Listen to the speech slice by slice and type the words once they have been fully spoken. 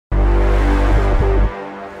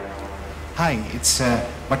Hi, it's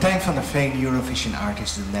Martijn van der Veen, Eurovision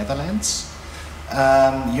artist in the Netherlands.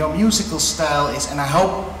 Your musical style is, and I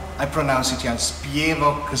hope I pronounce it right,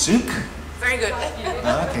 śpiewu. Very good.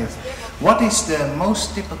 Okay. What is the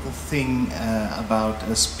most typical thing about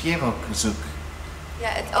a śpiewu?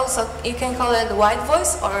 Yeah, it also, you can call it white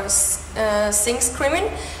voice or sing screaming,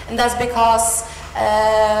 and that's because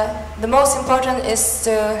the most important is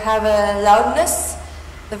to have a loudness,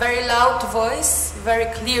 the very loud voice, very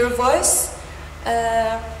clear voice.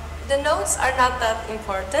 The notes are not that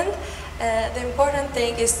important. The important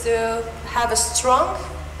thing is to have a strong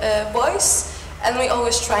voice, and we're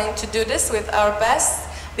always trying to do this with our best,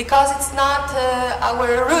 because it's not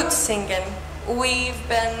our root singing. We've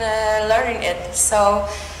been learning it, so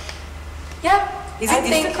yeah. Is it I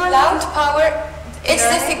think difficult? Loud power, it's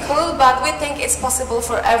difficult, but we think it's possible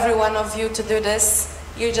for every one of you to do this.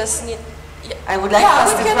 You just need... Yeah. I would like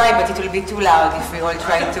us to try, but it will be too loud if we all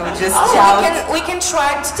try to just shout. We can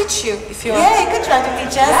try to teach you if you want. Yeah, you can try to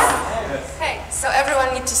teach us. Yeah? Hey, so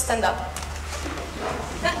everyone needs to stand up.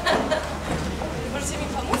 Możecie mi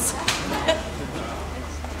pomóc?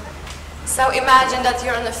 So imagine that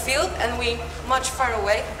you're on a field and we much far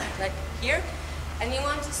away, like here, and you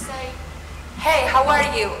want to say, hey, how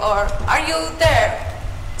are you? Or are you there?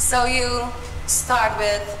 So you start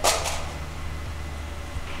with,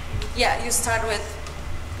 yeah, you start with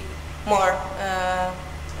more,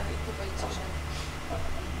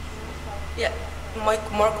 yeah,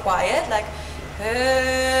 more quiet, like,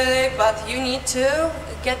 hey, but you need to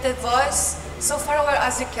get the voice so far away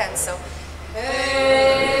as you can, so,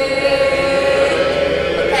 hey.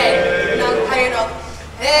 Okay, now higher up.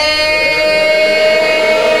 Hey.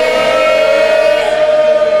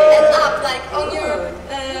 And up, like on your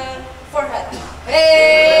forehead.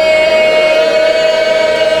 Hey.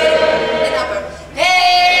 And upper.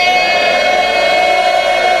 Hey.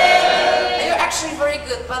 And you're actually very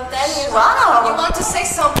good, but then you want to say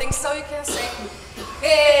something, so you can say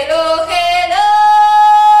hello, hello.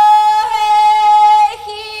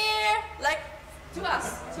 To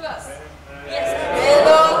us. Yes.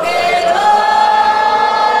 Hello, hello.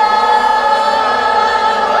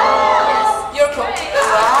 Yes, you're cool.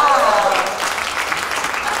 Wow.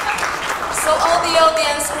 So all the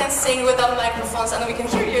audience can sing without microphones and we can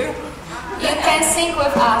hear you. You can sing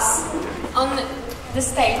with us on the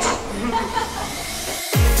stage.